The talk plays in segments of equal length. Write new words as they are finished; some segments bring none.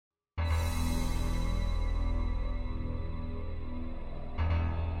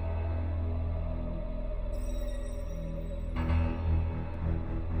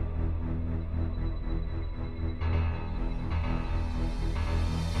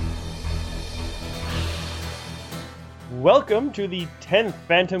Welcome to the 10th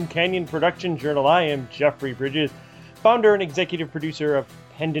Phantom Canyon Production Journal. I am Jeffrey Bridges, founder and executive producer of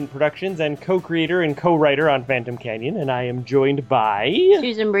Pendant Productions and co-creator and co-writer on Phantom Canyon, and I am joined by...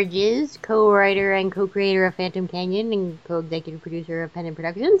 Susan Bridges, co-writer and co-creator of Phantom Canyon and co-executive producer of Pendant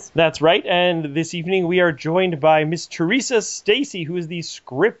Productions. That's right, and this evening we are joined by Miss Teresa Stacy, who is the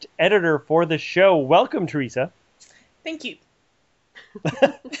script editor for the show. Welcome, Teresa. Thank you.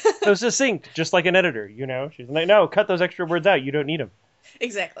 So succinct, just like an editor, you know? She's like, no, cut those extra words out. You don't need them.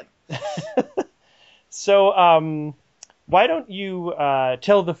 Exactly. So, why don't you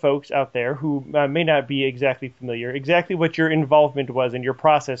tell the folks out there who may not be exactly familiar exactly what your involvement was in your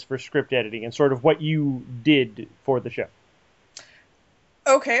process for script editing and sort of what you did for the show?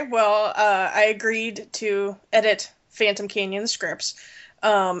 Okay, well, I agreed to edit Phantom Canyon scripts.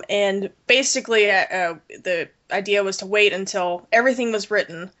 And basically, the idea was to wait until everything was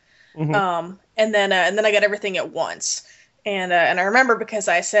written, and then I got everything at once. And I remember because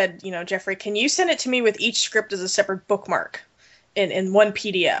I said, you know, Jeffrey, can you send it to me with each script as a separate bookmark in one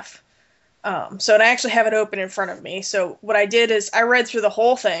PDF? So and I actually have it open in front of me. So what I did is I read through the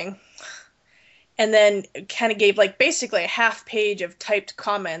whole thing, and then kind of gave like basically a half page of typed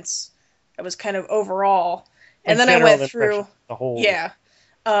comments. That was kind of overall, and then I went through the whole. Yeah.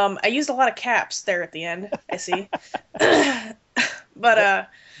 I used a lot of caps there at the end, I see. But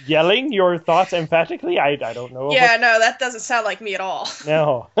yelling your thoughts emphatically? I don't know. Yeah, no, that doesn't sound like me at all.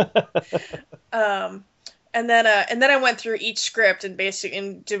 No. And then I went through each script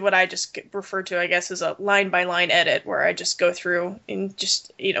and did what I just refer to, I guess, as a line by line edit, where I just go through and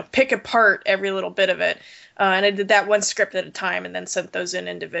just, you know, pick apart every little bit of it. And I did that one script at a time and then sent those in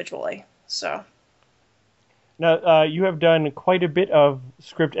individually. So. Now, you have done quite a bit of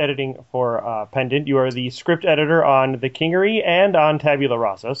script editing for Pendant. You are the script editor on The Kingery and on Tabula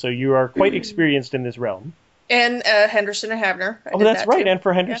Rasa, so you are quite experienced in this realm. And Henderson and Havner. Oh, that's right, and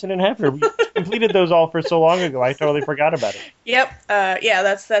for Henderson and Havner. We completed those all for so long ago, I totally forgot about it. Yep. Yeah,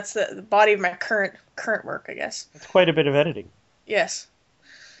 that's the body of my current work, I guess. It's quite a bit of editing. Yes.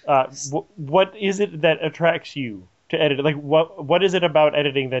 What is it that attracts you to edit? Like, what is it about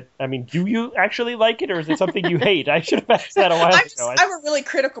editing that, I mean, do you actually like it, or is it something you hate? I should have asked that a while ago. I'm a really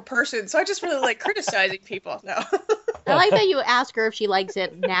critical person, so I just really like criticizing people. No. I like that you ask her if she likes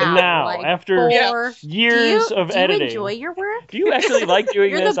it now. Now, like, after years of editing. Do you enjoy your work? Do you actually like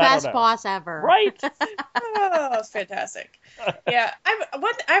doing You're this? You're the best boss ever. Right. Oh, it's fantastic. Yeah,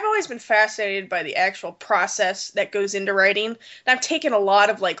 I've always been fascinated by the actual process that goes into writing. And I've taken a lot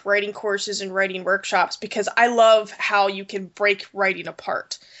of like writing courses and writing workshops because I love how you can break writing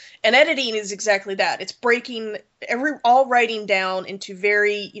apart. And editing is exactly that. It's breaking all writing down into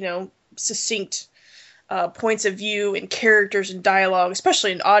very, you know, succinct points of view and characters and dialogue,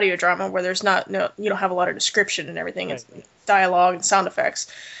 especially in audio drama where there's you don't have a lot of description and everything. Right. It's dialogue and sound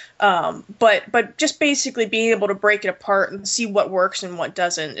effects. But just basically being able to break it apart and see what works and what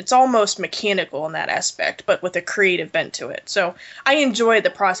doesn't. It's almost mechanical in that aspect, but with a creative bent to it. So I enjoy the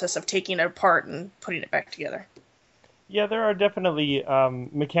process of taking it apart and putting it back together. Yeah, there are definitely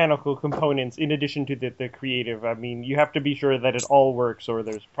mechanical components in addition to the creative. I mean, you have to be sure that it all works or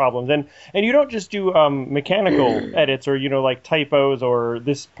there's problems. And you don't just do mechanical edits or, you know, like typos or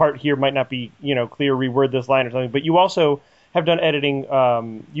this part here might not be, you know, clear, reword this line or something. But you also have done editing.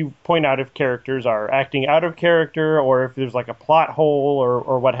 You point out if characters are acting out of character or if there's like a plot hole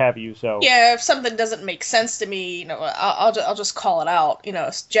or what have you. So yeah, if something doesn't make sense to me, you know, I'll just call it out. You know,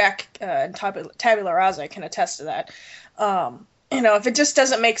 Jack and Tabula Rasa can attest to that. You know, if it just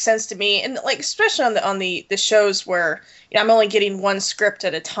doesn't make sense to me, and like especially on the shows where, you know, I'm only getting one script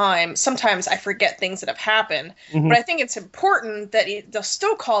at a time, sometimes I forget things that have happened. Mm-hmm. But I think it's important that they'll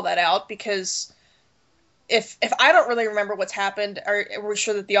still call that out because if I don't really remember what's happened, we're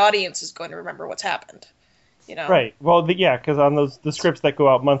sure that the audience is going to remember what's happened. You know? Right. Well, yeah, because on the scripts that go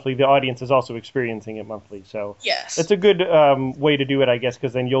out monthly, the audience is also experiencing it monthly. So yes, it's a good way to do it, I guess,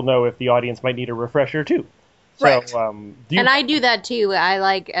 because then you'll know if the audience might need a refresher too. So, right. And I do that too.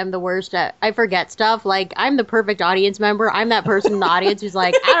 I am the worst at, I forget stuff. Like, I'm the perfect audience member. I'm that person in the audience who's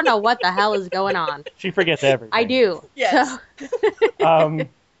like, I don't know what the hell is going on. She forgets everything. I do. Yes. So.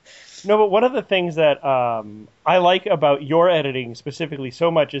 No, but one of the things that I like about your editing specifically so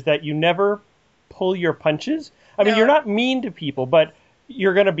much is that you never pull your punches. I mean, you're not mean to people, but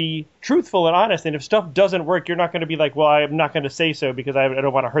you're going to be truthful and honest. And if stuff doesn't work, you're not going to be like, well, I'm not going to say so because I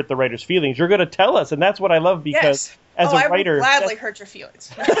don't want to hurt the writer's feelings. You're going to tell us. And that's what I love because as a writer... I would gladly hurt your feelings.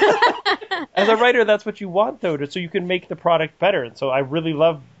 As a writer, that's what you want, though, so you can make the product better. And so I really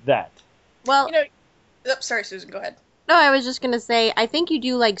love that. Well... You know, sorry, Susan, go ahead. No, I was just gonna say, I think you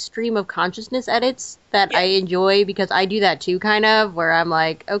do like stream of consciousness edits that I enjoy because I do that too, kind of, where I'm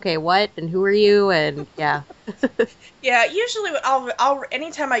like, okay, what and who are you, and yeah. Yeah, usually I'll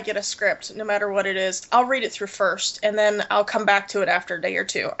anytime I get a script, no matter what it is, I'll read it through first, and then I'll come back to it after a day or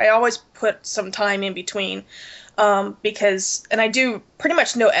two. I always put some time in between, because, and I do pretty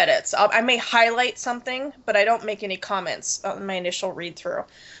much no edits. I may highlight something, but I don't make any comments on my initial read through,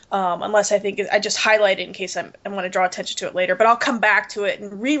 unless I think I just highlight it in case I want to draw attention to it later. But I'll come back to it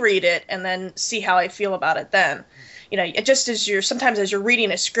and reread it, and then see how I feel about it then. You know, just as sometimes as you're reading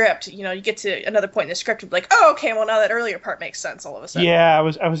a script, you know, you get to another point in the script and be like, oh, okay, well, now that earlier part makes sense all of a sudden. Yeah, I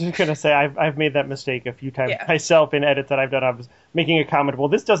was just gonna say I've made that mistake a few times myself in edits that I've done. I was making a comment, well,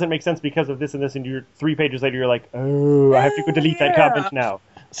 this doesn't make sense because of this and this, and you're 3 pages later, you're like, oh, I have to go delete that comment now.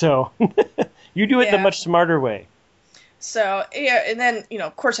 So you do it the much smarter way. So yeah, and then, you know,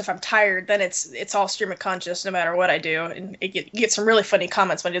 of course, if I'm tired, then it's all stream of conscious no matter what I do, and you get some really funny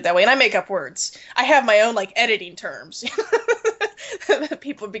comments when I do it that way. And I make up words. I have my own like editing terms that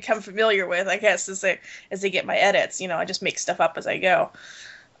people become familiar with, I guess, as they get my edits. You know, I just make stuff up as I go.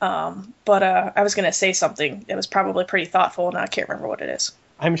 But I was gonna say something that was probably pretty thoughtful, and I can't remember what it is.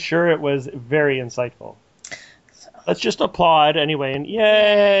 I'm sure it was very insightful. So. Let's just applaud anyway, and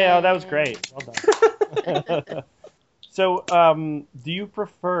yay! Oh, that was great. Well done. So, do you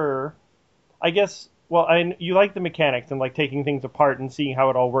prefer, I guess, well, you like the mechanics and like taking things apart and seeing how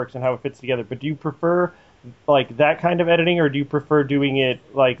it all works and how it fits together, but do you prefer like that kind of editing, or do you prefer doing it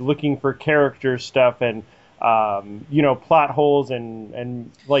like looking for character stuff and, you know, plot holes and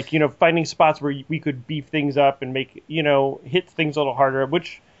like, you know, finding spots where we could beef things up and make, you know, hit things a little harder?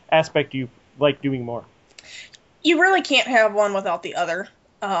 Which aspect do you like doing more? You really can't have one without the other.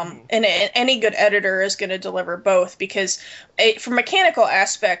 And any good editor is going to deliver both, because from a mechanical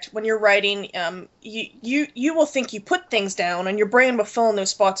aspect, when you're writing, you will think you put things down and your brain will fill in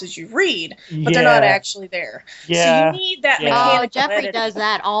those spots as you read, but they're not actually there. Yeah. So you need that mechanical Jeffrey editing. does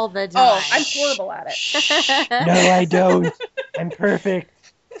that all the time. Oh, I'm horrible at it. No, I don't. I'm perfect.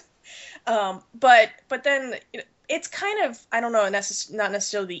 But then it's kind of, I don't know, not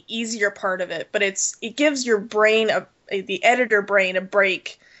necessarily the easier part of it, but it gives your brain the editor brain a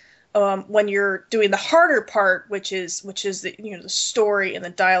break when you're doing the harder part, which is the, you know, the story and the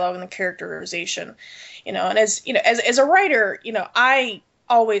dialogue and the characterization, you know. And as you know, as a writer, you know, I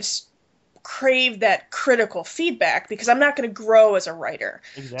always crave that critical feedback because I'm not going to grow as a writer.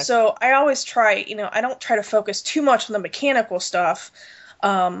 Exactly. So I always try, you know, I don't try to focus too much on the mechanical stuff.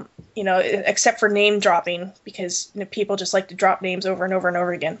 You know, except for name dropping, because, you know, people just like to drop names over and over and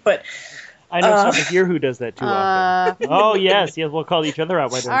over again. But I know someone here who does that too often. Oh, yes, we'll call each other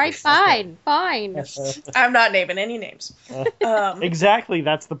out. All right, fine. I'm not naming any names. Exactly,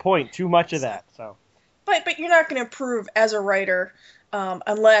 that's the point. Too much of that. So. But you're not going to improve as a writer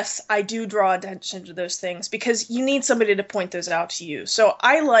unless I do draw attention to those things, because you need somebody to point those out to you. So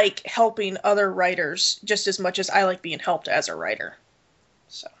I like helping other writers just as much as I like being helped as a writer.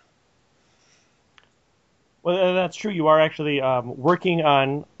 So. Well, that's true. You are actually working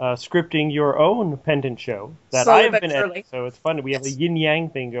on scripting your own pendant show that Slowly I've but been surely. editing. So it's fun. We have a yin-yang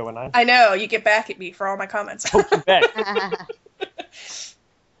thing going on. I know. You get back at me for all my comments. Poke you back.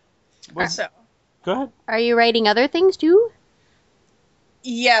 So. Go ahead. Are you writing other things too?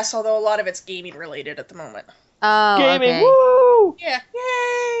 Yes, although a lot of it's gaming related at the moment. Oh, Gaming, okay. woo! Yeah.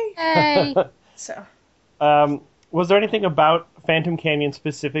 Yay! Hey. So. Was there anything about Phantom Canyon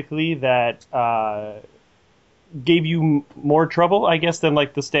specifically that gave you more trouble, I guess, than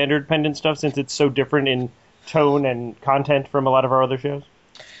like the standard pendant stuff, since it's so different in tone and content from a lot of our other shows?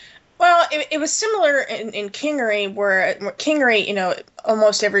 Well, it was similar in Kingery, where Kingery, you know,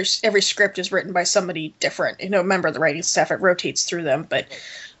 almost every script is written by somebody different. You know, member of the writing staff, it rotates through them, but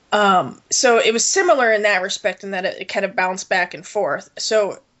so it was similar in that respect, in that it kind of bounced back and forth.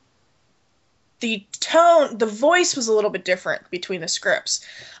 So the tone, the voice was a little bit different between the scripts.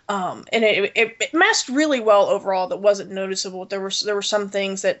 And it meshed really well overall. That wasn't noticeable. There were some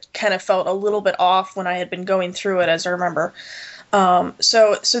things that kind of felt a little bit off when I had been going through it, as I remember.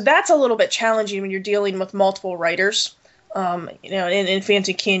 So that's a little bit challenging when you're dealing with multiple writers. You know, in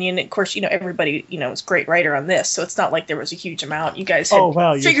Phantom Canyon, of course, you know, everybody, you know, is a great writer on this, so it's not like there was a huge amount. You guys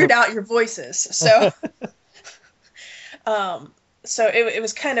had figured out your voices, so so it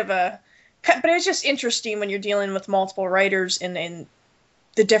was kind of but it was just interesting when you're dealing with multiple writers and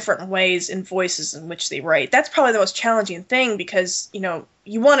the different ways and voices in which they write. That's probably the most challenging thing, because, you know,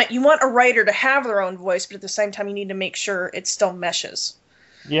 you want a writer to have their own voice, but at the same time you need to make sure it still meshes.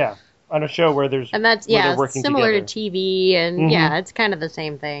 Yeah, on a show where and that's they're working similar together. to TV, and yeah, it's kind of the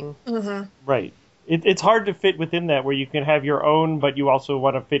same thing. Mm-hmm. Right. it's hard to fit within that where you can have your own, but you also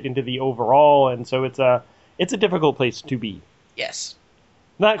want to fit into the overall, and so it's a difficult place to be. Yes.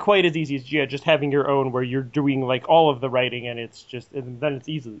 Not quite as easy as just having your own where you're doing like all of the writing and then it's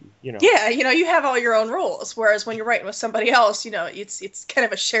easy, you know. Yeah, you have all your own rules, whereas when you're writing with somebody else, it's kind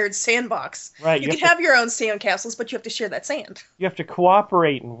of a shared sandbox. Right. You can have your own sand castles, but you have to share that sand. You have to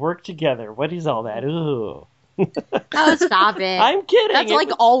cooperate and work together. What is all that? Ugh. Oh, stop it. I'm kidding. That's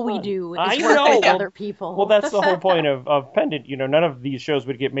like all we do I is work know. with other people. Well, that's the whole point of Pendant. None of these shows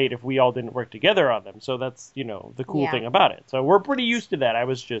would get made if we all didn't work together on them. So that's, the cool thing about it. So we're pretty used to that. I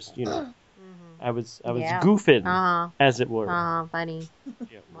was just, I was goofing, as it were. Oh, funny.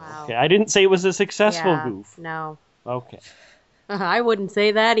 Yeah. Wow. Okay, I didn't say it was a successful goof. No. Okay. I wouldn't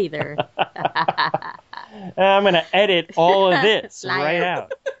say that either. I'm going to edit all of this right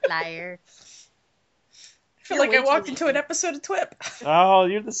out. Liar. I feel like I walked into an episode of TWIP. Oh,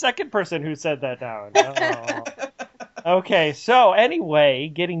 you're the second person who said that down. Oh. Okay, so anyway,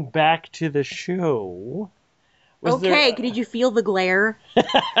 getting back to the show. Did you feel the glare?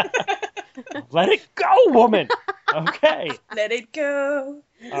 Let it go, woman! Okay. Let it go.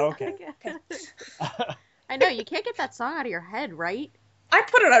 Okay. I know, you can't get that song out of your head, right? I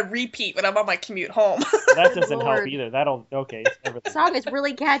put it on repeat when I'm on my commute home. That doesn't help either. The song is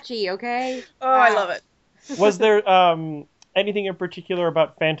really catchy, okay? Oh, wow. I love it. Was there anything in particular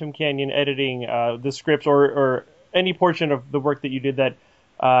about Phantom Canyon editing the scripts or any portion of the work that you did that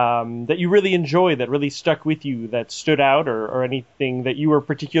you really enjoyed, that really stuck with you, that stood out, or anything that you were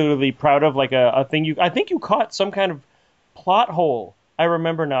particularly proud of, like a thing I think you caught some kind of plot hole. I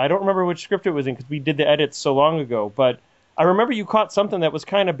remember now. I don't remember which script it was in because we did the edits so long ago, but I remember you caught something that was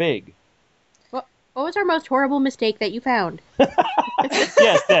kind of big. What was our most horrible mistake that you found?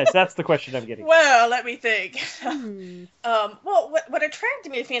 Yes, that's the question I'm getting. Well, let me think. Well, what attracted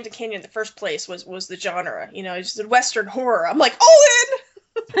me to Phantom Canyon in the first place was the genre. It's the Western horror. I'm like, all in!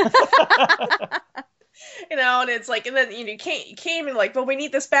 And it's like, and then you came and like, well, we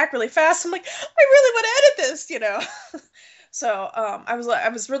need this back really fast. I'm like, I really want to edit this, So I was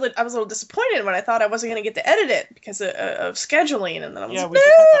a little disappointed when I thought I wasn't going to get to edit it because of scheduling, and then I was we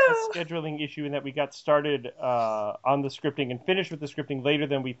did have a scheduling issue in that we got started on the scripting and finished with the scripting later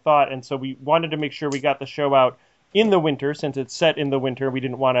than we thought, and so we wanted to make sure we got the show out in the winter since it's set in the winter. We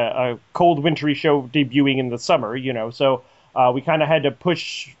didn't want a cold wintry show debuting in the summer, so we kind of had to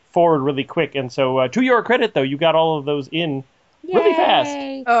push forward really quick. And so to your credit, though, you got all of those in really fast.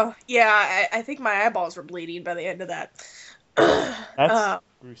 Oh yeah, I think my eyeballs were bleeding by the end of that. That's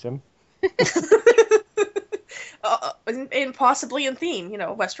gruesome. And possibly in theme,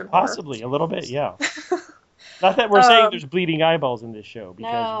 Western horror. Possibly, a little bit, yeah. Not that we're saying there's bleeding eyeballs in this show,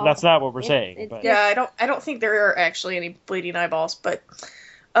 because that's not what we're saying. But. Yeah, I don't think there are actually any bleeding eyeballs, but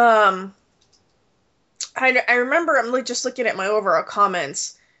I remember, I'm just looking at my overall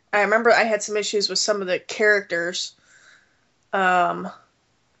comments, I remember I had some issues with some of the characters,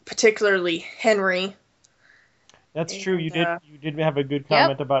 particularly Henry. That's true. You did have a good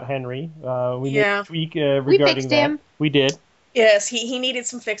comment about Henry. We made a tweak regarding we fixed that. Him. We did. Yes, he needed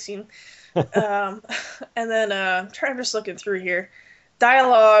some fixing. And then I'm just looking through here.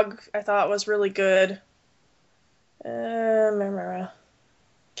 Dialogue I thought was really good. Can't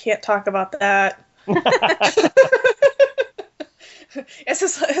talk about that.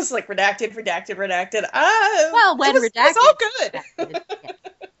 It's like redacted. Well, when redacted, it's all good.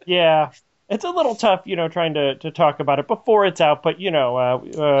 Yeah. It's a little tough, trying to talk about it before it's out, but,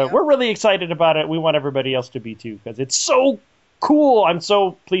 we're really excited about it. We want everybody else to be, too, because it's so cool. I'm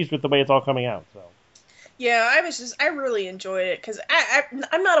so pleased with the way it's all coming out. So. Yeah, I really enjoyed it, because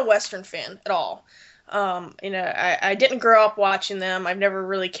I'm not a Western fan at all. I didn't grow up watching them. I've never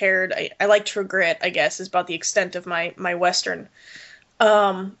really cared. I like True Grit, I guess, is about the extent of my Western.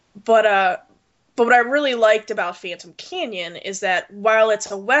 But what I really liked about Phantom Canyon is that while it's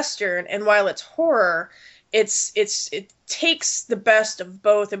a Western and while it's horror, it takes the best of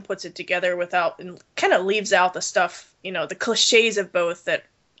both and puts it together and kind of leaves out the stuff, the cliches of both that,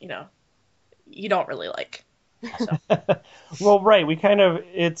 you don't really like. So. Well, right.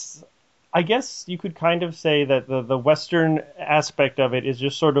 I guess you could kind of say that the Western aspect of it is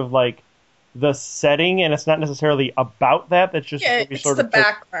just sort of like the setting, and it's not necessarily about that. That's just it's sort of the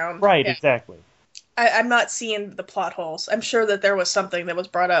background. Right, yeah. Exactly. I'm not seeing the plot holes. I'm sure that there was something that was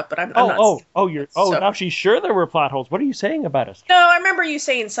brought up, but I'm not. So. Now she's sure there were plot holes. What are you saying about us? No, I remember you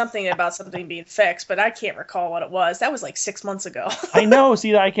saying something about something being fixed, but I can't recall what it was. That was like 6 months ago. I know.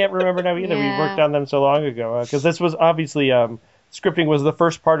 See, I can't remember now either. Yeah. We worked on them so long ago because this was obviously scripting was the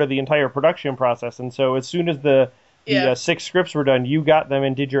first part of the entire production process, and so as soon as the Yeah. 6 scripts were done, you got them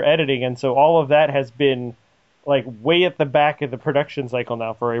and did your editing, and so all of that has been like way at the back of the production cycle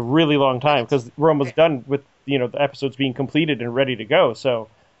now for a really long time because we're almost done with the episodes being completed and ready to go. So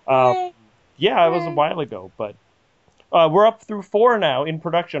yeah, it was a while ago, but we're up through 4 now in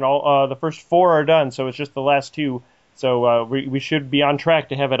production. All the first 4 are done, so it's just the last 2. So we should be on track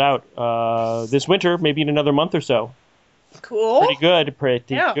to have it out this winter, maybe in another month or so. Cool. Pretty good.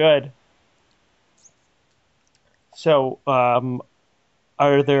 Pretty good. So,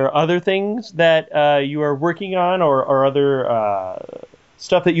 are there other things that you are working on or other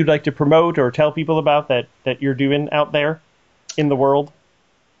stuff that you'd like to promote or tell people about that you're doing out there in the world?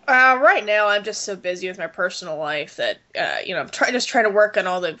 Right now, I'm just so busy with my personal life that, I'm just trying to work on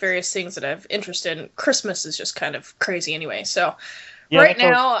all the various things that I've interested in. Christmas is just kind of crazy anyway, so... Yeah, right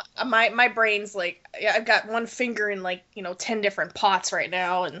now, my brain's like, I've got one finger in 10 different pots right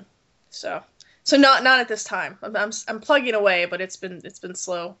now, and so not at this time. I'm plugging away, but it's been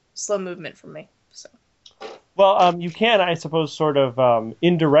slow movement for me. So. Well, you can, I suppose, sort of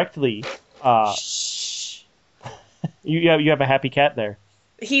indirectly. You have a happy cat there.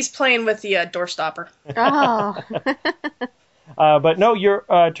 He's playing with the door stopper. Oh. But no,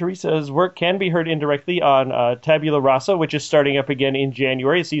 Teresa's work can be heard indirectly on Tabula Rasa, which is starting up again in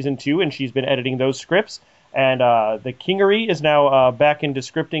January, season 2, and she's been editing those scripts. And The Kingery is now back into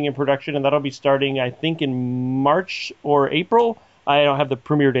scripting and production, and that'll be starting, I think, in March or April. I don't have the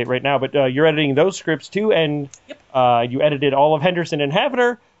premiere date right now, but you're editing those scripts too, and you edited all of Henderson and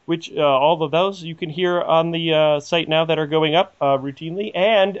Havner, which all of those you can hear on the site now that are going up routinely.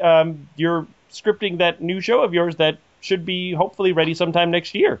 And you're scripting that new show of yours that should be hopefully ready sometime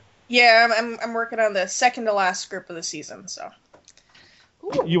next year. Yeah, I'm working on the second to last script of the season. So,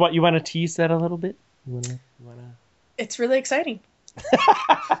 you want to tease that a little bit? You wanna... It's really exciting.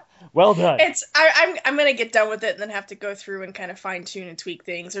 Well done. I'm gonna get done with it and then have to go through and kind of fine tune and tweak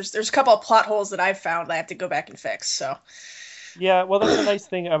things. There's a couple of plot holes that I've found that I have to go back and fix. So. Yeah, well, that's a nice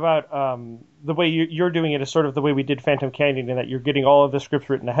thing about the way you're doing it is sort of the way we did Phantom Canyon, in that you're getting all of the scripts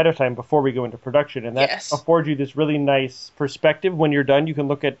written ahead of time before we go into production, and that affords you this really nice perspective. When you're done, you can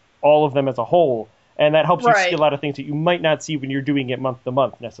look at all of them as a whole, and that helps you see a lot of things that you might not see when you're doing it month to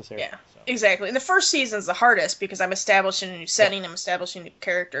month necessarily. Yeah, exactly. And the first season's the hardest because I'm establishing a new setting, I'm establishing new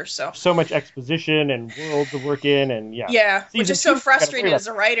characters. So much exposition and world to work in, and yeah, which is so frustrating as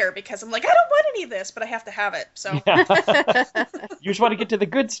a writer because I'm like, I don't want any of this, but I have to have it. So you just want to get to the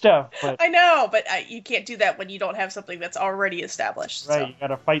good stuff. But... I know, but you can't do that when you don't have something that's already established. Right, so. You got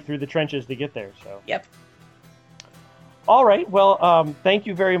to fight through the trenches to get there. So. Yep. All right. Well, thank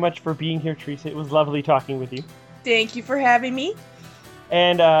you very much for being here, Teresa. It was lovely talking with you. Thank you for having me.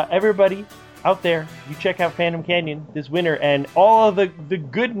 And everybody out there, you check out Phantom Canyon this winter, and all of the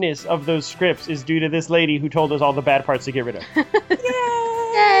goodness of those scripts is due to this lady who told us all the bad parts to get rid of.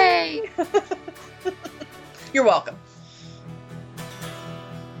 Yay! You're welcome.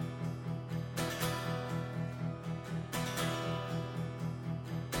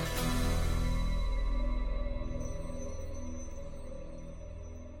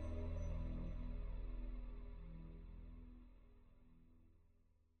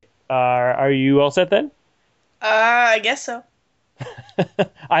 Are you all set then? I guess so.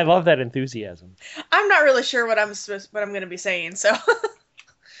 I love that enthusiasm. I'm not really sure what I'm going to be saying, so.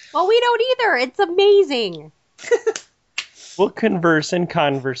 Well, we don't either. It's amazing. We'll converse and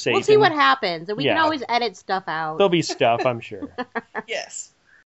conversate. We'll see what happens, and we can always edit stuff out. There'll be stuff, I'm sure. Yes.